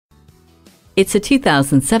It's a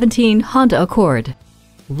 2017 Honda Accord.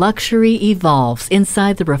 Luxury evolves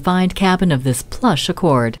inside the refined cabin of this plush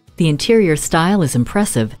Accord. The interior style is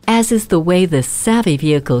impressive, as is the way this savvy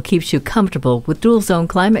vehicle keeps you comfortable with dual-zone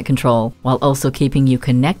climate control, while also keeping you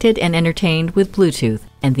connected and entertained with Bluetooth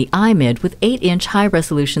and the iMid with 8-inch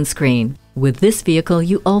high-resolution screen. With this vehicle,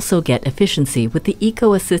 you also get efficiency with the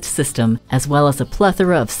Eco Assist system, as well as a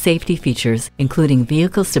plethora of safety features, including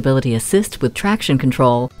Vehicle Stability Assist with traction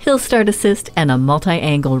control, Hill Start Assist, and a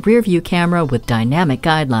multi-angle rear-view camera with dynamic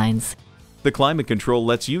guidelines. The climate control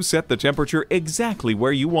lets you set the temperature exactly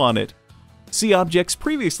where you want it. See objects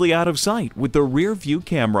previously out of sight with the rear-view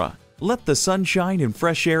camera. Let the sunshine and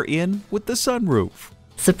fresh air in with the sunroof.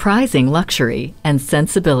 Surprising luxury and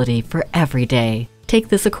sensibility for every day. Take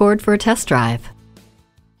this Accord for a test drive.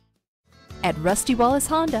 At Rusty Wallis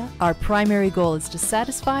Honda, our primary goal is to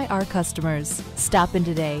satisfy our customers. Stop in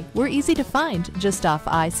today. We're easy to find just off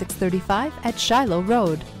I-635 at Shiloh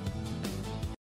Road.